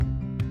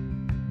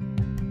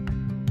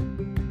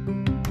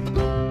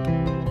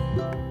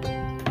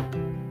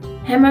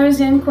Hey, my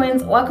Resilient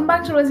Queens, welcome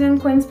back to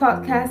Resilient Queens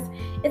podcast.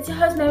 It's your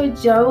host, Mary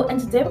Jo, and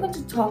today we're going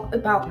to talk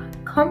about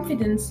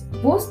confidence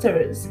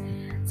boosters.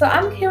 So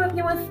I'm here with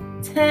you with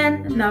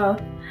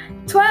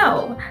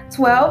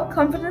 12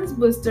 confidence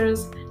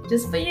boosters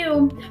just for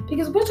you,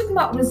 because we're talking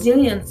about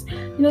resilience,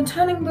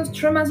 turning those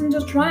traumas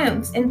into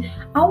triumphs. And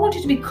I want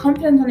you to be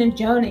confident on your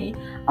journey.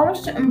 I want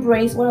you to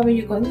embrace whatever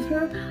you're going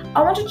through.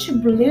 I want you to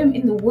bloom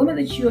in the woman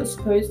that you are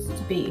supposed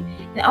to be.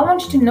 And I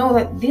want you to know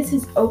that this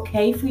is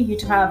okay for you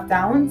to have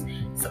downs.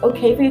 It's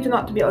okay for you to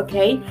not to be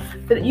okay,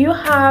 but you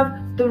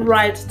have the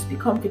right to be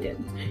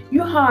confident.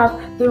 You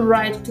have the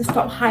right to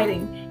stop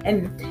hiding.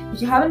 And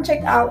if you haven't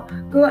checked out,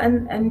 go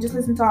and just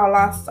listen to our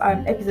last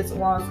episode. It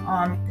was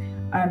on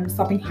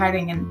stopping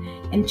hiding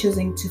and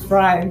choosing to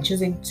thrive and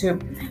choosing to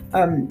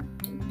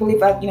believe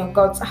that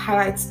God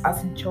highlights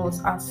us and shows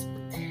us.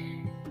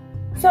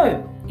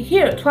 So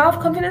here, 12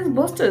 confidence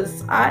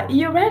boosters. Are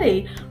you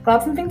ready?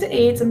 Grab something to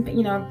eat and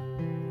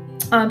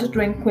to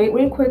drink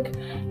really quick.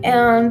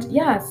 And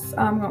yes,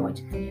 I'm gonna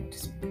wait for you.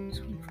 Just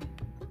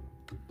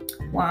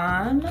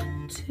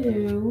 1,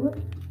 2,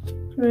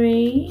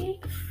 3,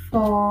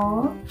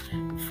 4,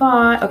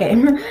 5.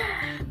 Okay.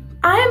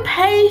 I'm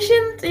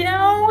patient,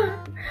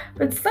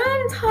 but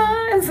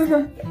sometimes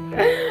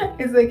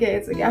it's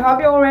okay. I hope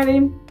you're all ready.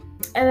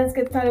 And let's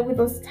get started with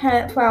those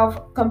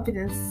 12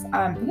 confidence.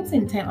 I'm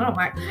saying 10. I don't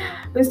know.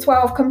 Those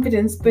 12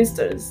 confidence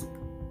boosters.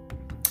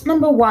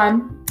 Number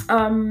 1.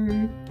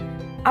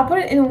 I put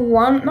it in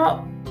one,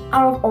 not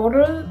out of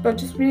order, but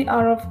just really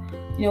out of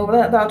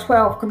there are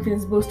 12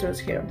 confidence boosters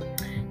here.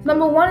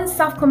 Number 1 is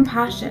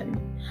self-compassion.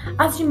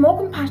 As you're more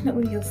compassionate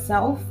with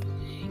yourself,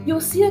 you'll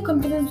see your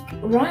confidence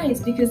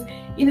rise, because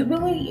it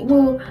really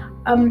will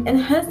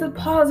enhance the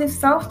positive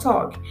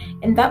self-talk.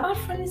 And that, my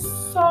friend, is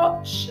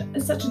such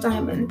a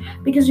diamond,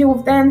 because you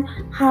will then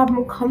have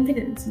more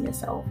confidence in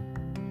yourself.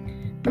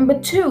 Number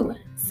 2,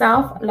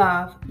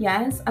 self-love.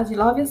 Yes, as you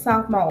love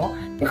yourself more,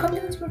 your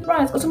confidence will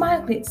rise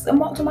automatically. It's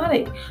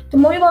automatic. The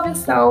more you love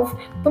yourself,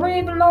 the more you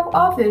even love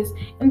others.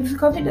 And the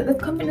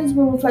confidence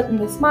will reflect in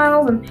the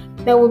smiles, and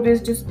there will be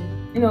just,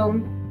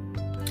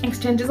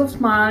 exchanges of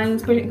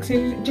smiles,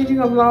 exchanges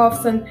of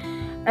laughs, and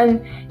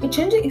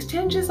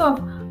exchanges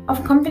of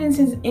confidence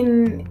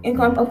in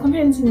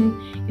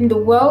the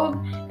world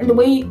and the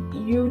way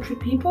you treat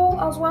people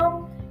as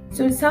well.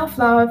 So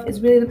self-love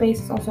is really the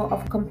basis also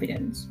of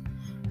confidence.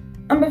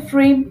 Number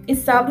 3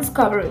 is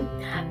self-discovery.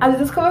 As you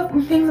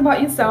discover things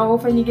about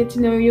yourself and you get to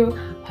know your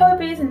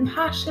hobbies and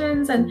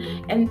passions and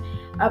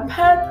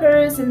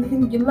purpose and the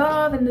things you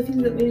love and the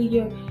things that really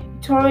you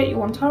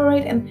want to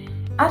tolerate, and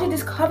as you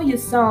discover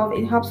yourself,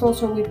 it helps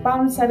also with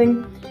boundary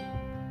setting,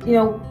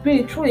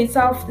 really truly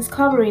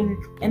self-discovery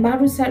and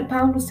boundary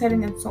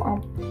setting and so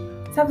on.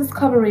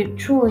 Self-discovery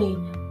truly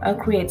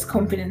creates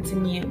confidence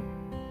in you.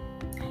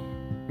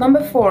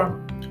 Number 4,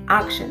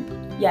 action.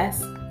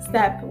 Yes,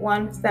 step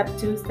 1, step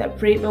 2, step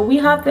 3, but we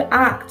have to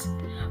act.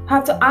 We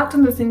have to act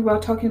on the things we're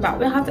talking about.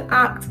 We have to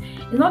act.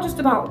 It's not just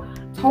about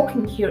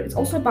talking here. It's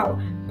also about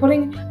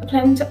putting a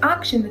plan into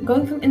action,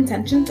 going from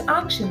intention to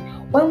action.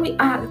 When we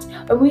act,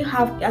 when we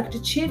have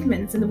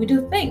achievements and we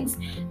do things,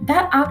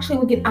 that actually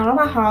we get out of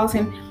our house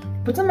and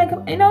put some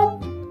makeup,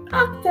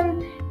 act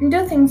and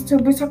do things to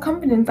boost our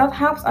confidence. That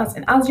helps us.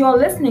 And as you're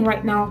listening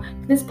right now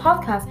to this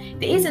podcast,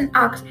 there is an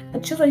act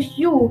that shows that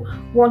you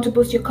want to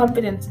boost your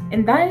confidence,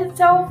 and that in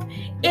itself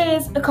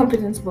is a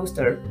confidence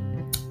booster.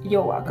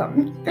 You're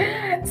welcome.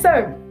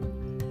 So,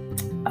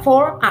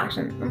 4,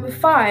 action. Number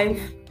 5,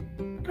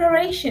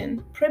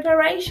 preparation.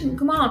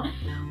 Come on,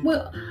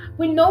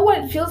 we know what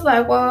it feels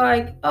like. Well,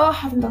 like, I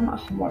haven't done my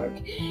homework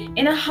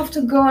and I have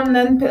to go, and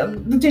then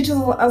the teacher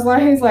as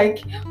well is like,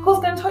 who's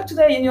gonna talk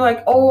today? And you're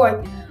like,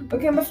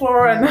 looking at the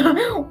floor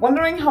and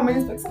wondering how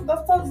many specs of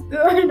dust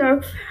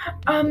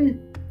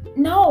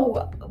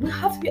no, we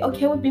have to be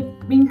okay with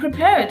being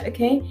prepared,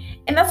 okay?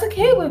 And that's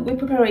okay with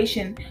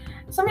preparation.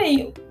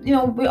 We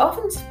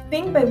often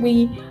think that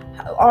we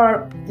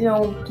are,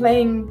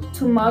 playing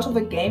too much of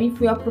a game if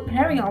we are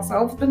preparing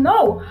ourselves, but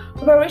no,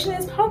 preparation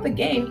is part of the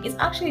game. It's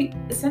actually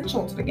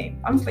essential to the game,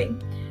 honestly,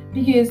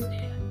 because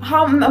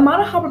no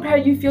matter how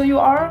prepared you feel you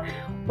are,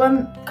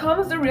 when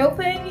comes the real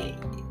thing,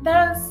 there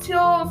are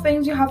still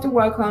things you have to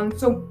work on.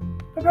 So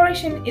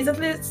preparation is at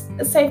least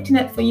a safety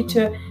net for you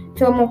to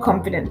feel more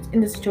confident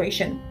in the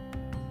situation,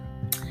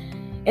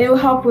 and it will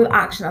help with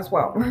action as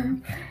well.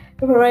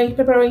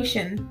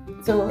 Preparation.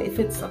 So if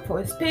it's for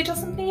a speech or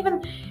something,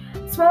 even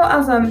small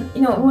as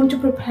when to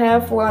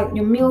prepare for like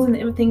your meals and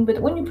everything,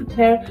 but when you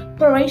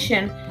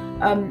preparation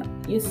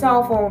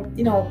yourself, or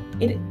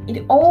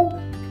it all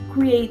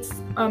creates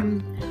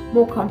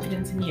more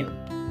confidence in you.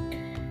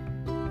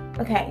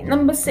 Okay,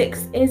 number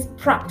 6 is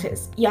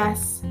practice.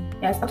 Yes,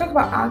 I talk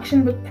about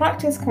action, but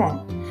practice. Come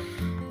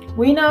on,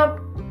 we know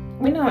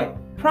it.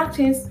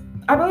 Practice.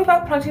 I believe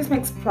that practice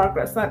makes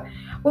progress. That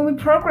when we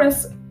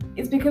progress,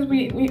 it's because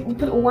we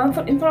put one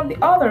foot in front of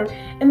the other,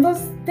 and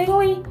those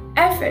daily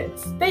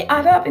efforts, they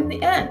add up in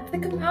the end, they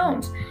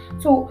compound.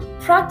 So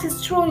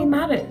practice truly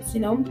matters,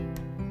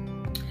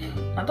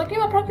 I'm talking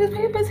about practice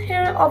papers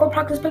here. Although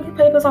practice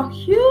papers are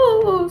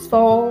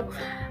useful,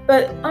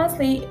 but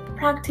honestly,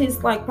 practice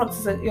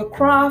your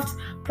craft,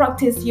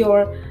 practice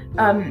your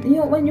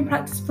when you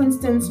practice, for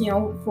instance,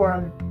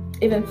 for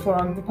even for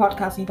the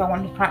podcast, if I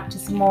want to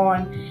practice more,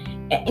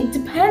 and it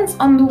depends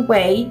on the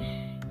way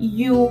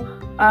you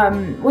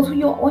what are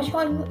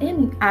you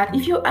aiming at.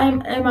 If you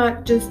aim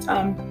at just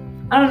I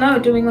don't know,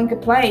 doing like a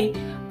play,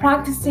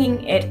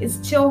 practicing it is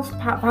still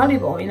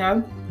valuable,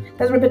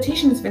 There's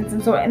repetitions, for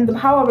instance, and the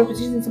power of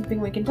repetition is something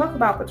we can talk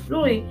about, but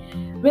really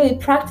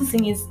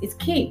practicing is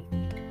key.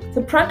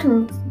 So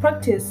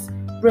practice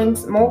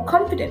brings more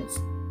confidence.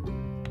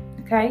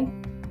 Okay?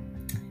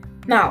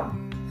 Now,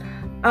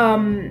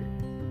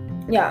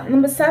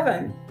 number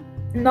 7,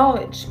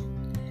 knowledge.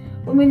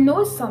 When we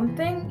know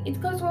something,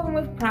 it goes along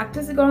with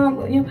practice, it goes along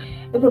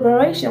with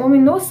preparation. When we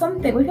know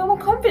something, we feel more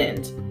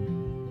confident.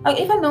 Like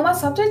if I know my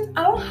subject,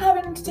 I don't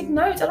have to take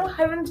notes.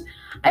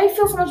 I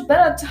feel so much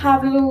better to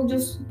have little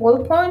just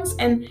bullet points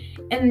and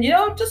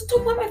just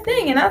talk about my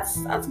thing, and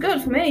that's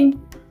good for me,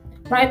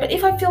 right? But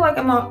if I feel like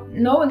I'm not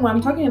knowing what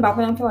I'm talking about,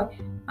 then I feel like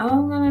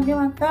I'm gonna be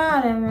like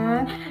that,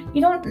 and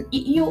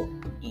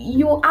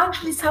you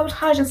actually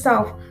sabotage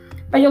yourself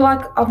by your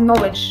lack of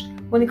knowledge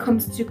when it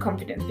comes to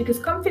confidence, because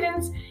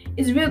confidence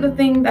is really the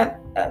thing that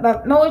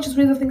knowledge is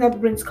really the thing that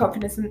brings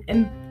confidence,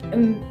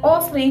 and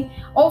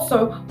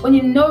also when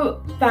you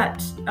know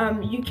that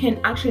you can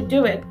actually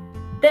do it,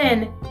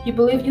 then you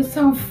believe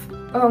yourself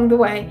along the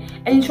way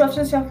and you trust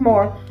yourself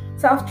more.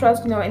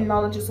 Self-trust, and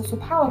knowledge is also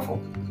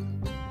powerful.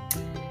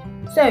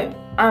 So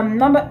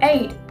number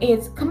 8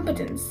 is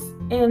competence,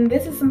 and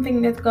this is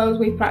something that goes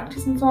with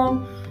practice and so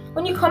on.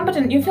 When you're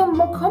competent, you feel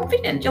more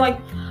confident. You're like,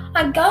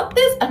 I got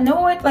this, I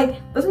know it.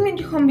 Like, doesn't mean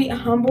you can be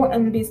humble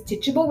and be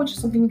teachable, which is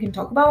something we can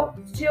talk about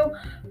still,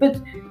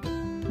 but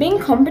being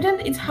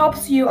competent, it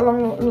helps you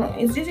along.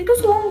 It goes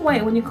a long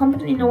way. When you're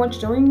competent, you know what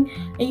you're doing,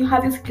 and you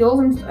have your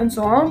skills and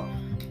so on,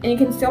 and you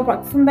can still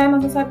practice on them,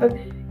 as I said. But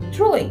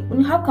truly, when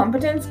you have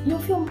competence, you'll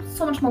feel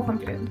so much more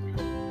confident.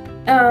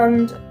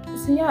 And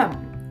so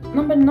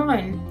number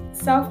 9,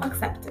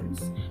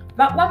 self-acceptance.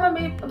 That one might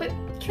be a bit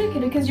tricky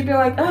because you'll be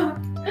like, oh,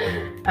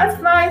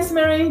 that's nice,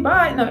 Mary.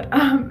 Bye.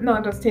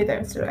 No, just stay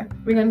there. Sorry.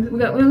 We're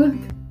gonna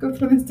go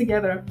through this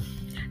together.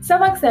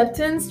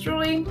 Self-acceptance,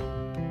 truly,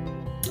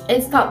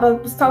 it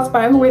starts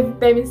by with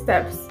baby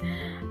steps.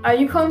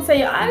 You can't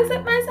say I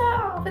accept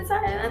myself.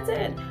 That's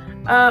it.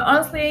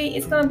 Honestly,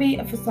 it's gonna be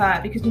a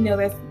facade, because you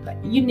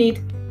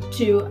need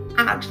to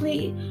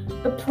actually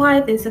apply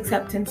this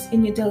acceptance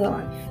in your daily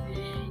life.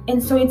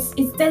 And so it's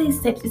daily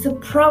steps. It's a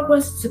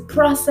progress, it's a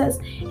process,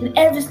 and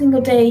every single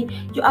day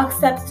you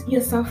accept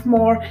yourself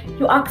more.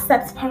 You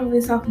accept part of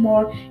yourself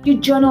more. You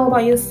journal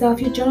about yourself.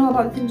 You journal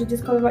about the things you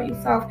discover about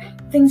yourself,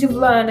 things you've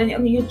learned, and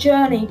on your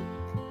journey.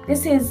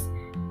 This is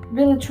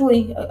really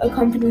truly a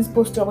confidence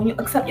booster when you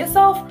accept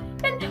yourself.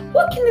 And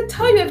what can they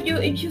tell you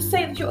if you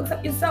say that you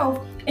accept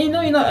yourself and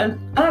you're not? I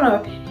don't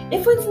know.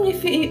 If for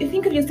instance you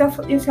think of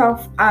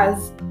yourself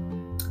as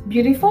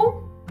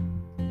beautiful,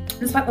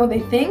 despite what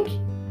they think,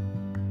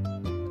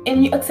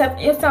 and you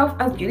accept yourself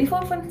as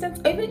beautiful, for instance,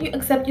 or even you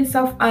accept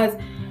yourself as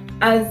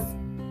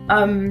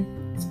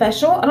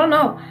special, I don't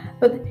know.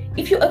 But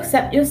if you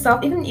accept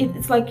yourself, even if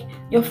it's like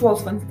your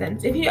flaws, for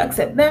instance, if you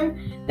accept them,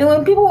 then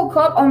when people will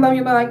call up on them,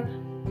 you'll be like,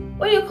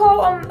 what do you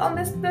call on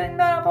this thing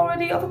that I've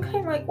already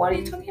overcome? Like, what are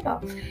you talking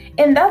about?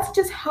 And that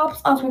just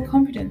helps us with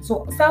confidence.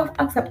 So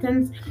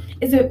self-acceptance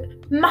is a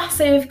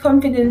massive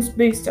confidence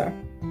booster.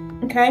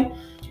 Okay?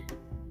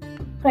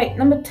 Right,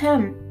 number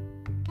 10.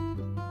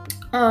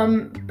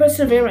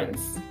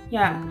 Perseverance.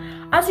 Yeah.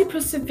 As you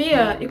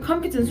persevere, your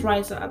confidence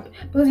rises up,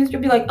 because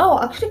you'll be like, oh,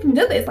 I actually can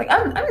do this. Like,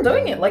 I'm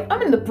doing it. Like,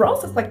 I'm in the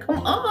process. Like, come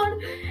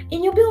on.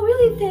 And you'll be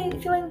really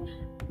feeling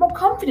more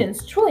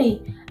confidence,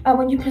 truly,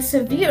 when you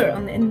persevere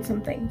in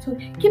something. So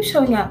keep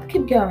showing up.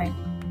 Keep going.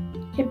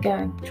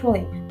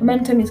 Truly.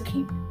 Momentum is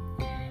key.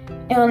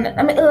 And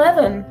number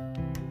 11,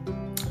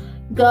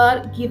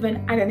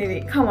 God-given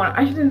identity. Come on.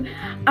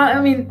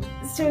 I mean,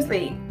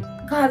 seriously.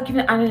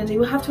 God-given identity.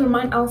 We have to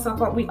remind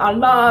ourselves that we are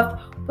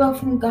loved, we are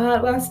from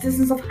God, we are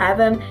citizens of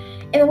heaven.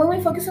 And when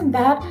we focus on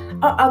that,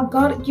 our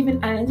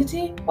God-given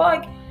identity,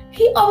 like,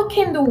 He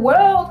overcame the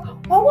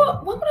world. Why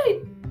would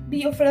I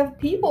be afraid of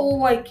people?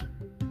 Like,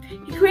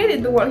 He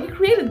created the world. He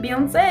created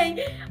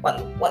Beyonce.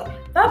 What?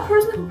 That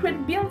person who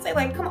created Beyonce,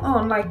 like, come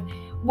on, like,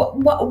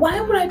 why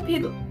would I be?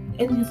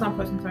 And he's not a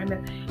person, sorry, but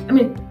I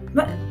mean,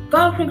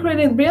 God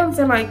created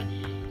Beyonce. Like,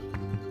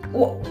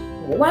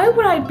 why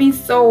would I be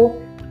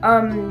so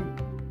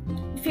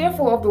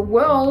fearful of the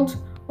world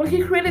when He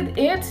created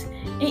it,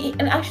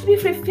 and actually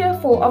be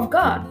fearful of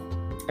God?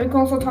 And we can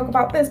also talk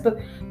about this, but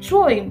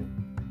truly,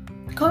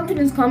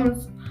 confidence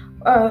comes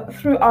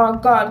through our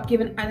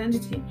God-given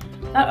identity.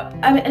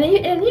 And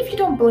if you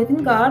don't believe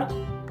in God,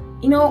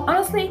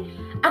 honestly,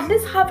 at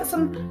least have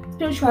some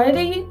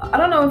spirituality. I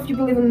don't know if you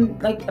believe in,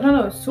 like, I don't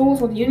know,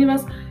 souls or the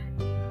universe.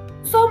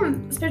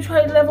 Some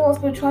spirituality level of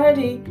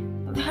spirituality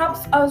that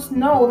helps us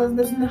know that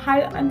there's a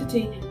higher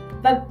entity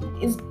that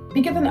is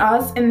bigger than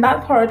us, and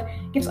that part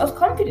gives us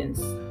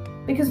confidence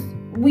because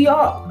we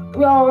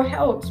are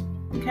held,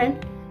 okay?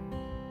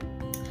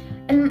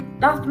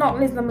 And last but not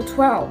least, number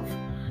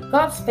 12,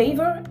 God's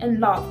favor and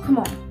love. Come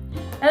on.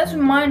 Let us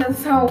remind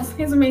ourselves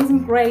His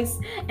amazing grace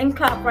and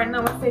clap right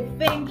now and say,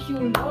 thank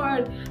you,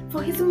 Lord,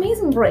 for His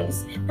amazing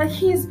grace, that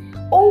He is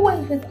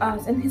always with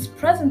us, and His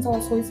presence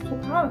also is so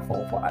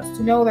powerful for us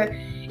to know that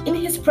in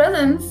His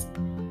presence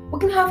we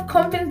can have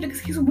confidence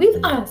because He's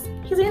with us,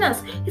 He's in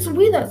us, He's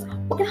with us.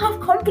 We can have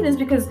confidence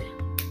because,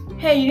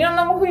 hey, you don't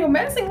know who you're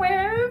messing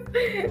with.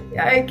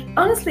 Like,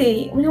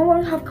 honestly, we don't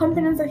want to have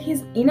confidence that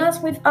He's in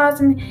us, with us,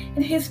 and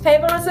His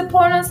favor is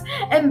upon us,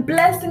 and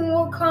blessing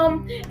will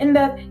come, and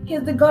that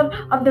He's the God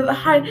of the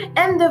high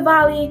and the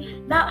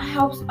valley. That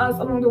helps us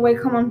along the way.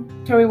 Come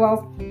on, Terry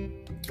Wells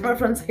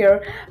reference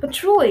here. But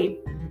truly,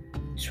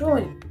 I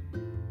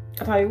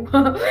tell you,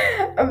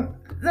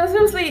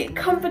 seriously,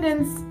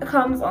 confidence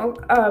comes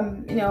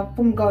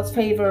from God's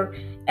favor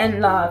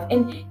and love.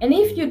 And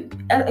if you,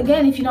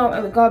 again, if you're not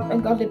a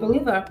godly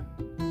believer,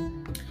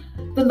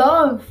 the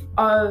love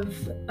of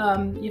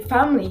your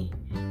family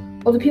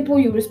or the people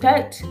you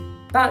respect,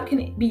 that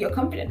can be your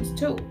confidence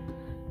too.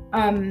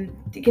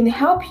 It can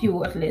help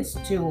you at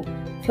least to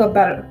feel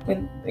better with,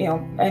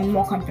 and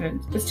more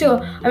confident. But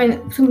still, I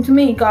mean, to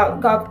me,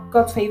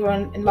 God's favor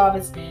and love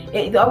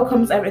it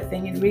overcomes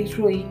everything, and really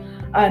truly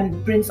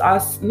brings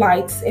us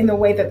light in a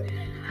way that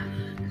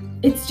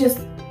it's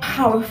just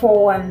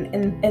powerful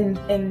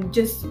and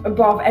just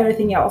above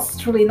everything else.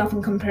 Truly,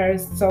 nothing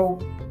compares. So,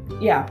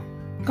 yeah,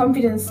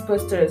 confidence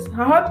boosters.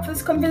 I hope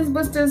this confidence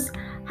boosters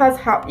has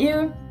helped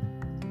you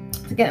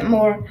to get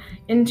more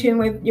in tune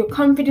with your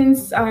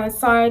confidence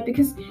side,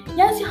 because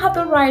yes, you have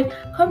the right.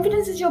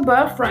 Confidence is your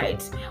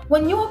birthright.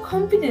 When you are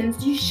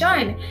confident, you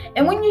shine,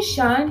 and when you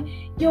shine,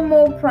 you're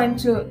more prone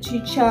to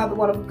share the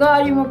word of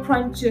God. You're more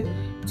prone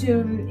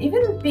to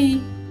even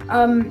be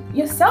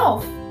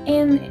yourself,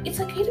 and it's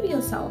okay to be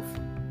yourself.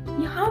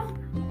 You have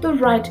the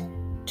right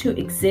to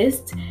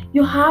exist.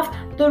 You have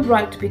the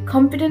right to be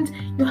confident.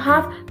 You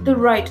have the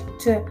right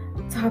to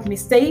have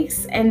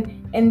mistakes and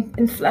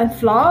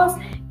flaws,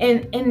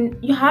 and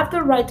you have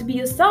the right to be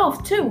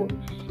yourself too.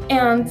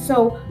 And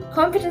so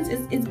confidence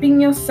is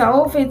being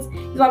yourself. It's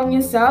loving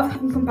yourself,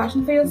 having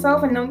compassion for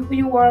yourself, and knowing who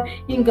you are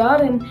in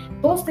God, and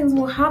those things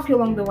will help you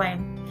along the way.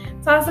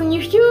 So I send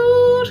you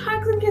huge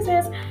hugs and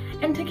kisses,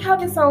 and take care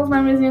of yourselves, my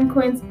Resilient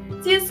Queens.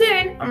 See you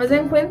soon on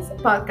Resilient Queens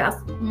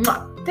podcast.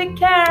 Mwah. Take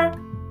care.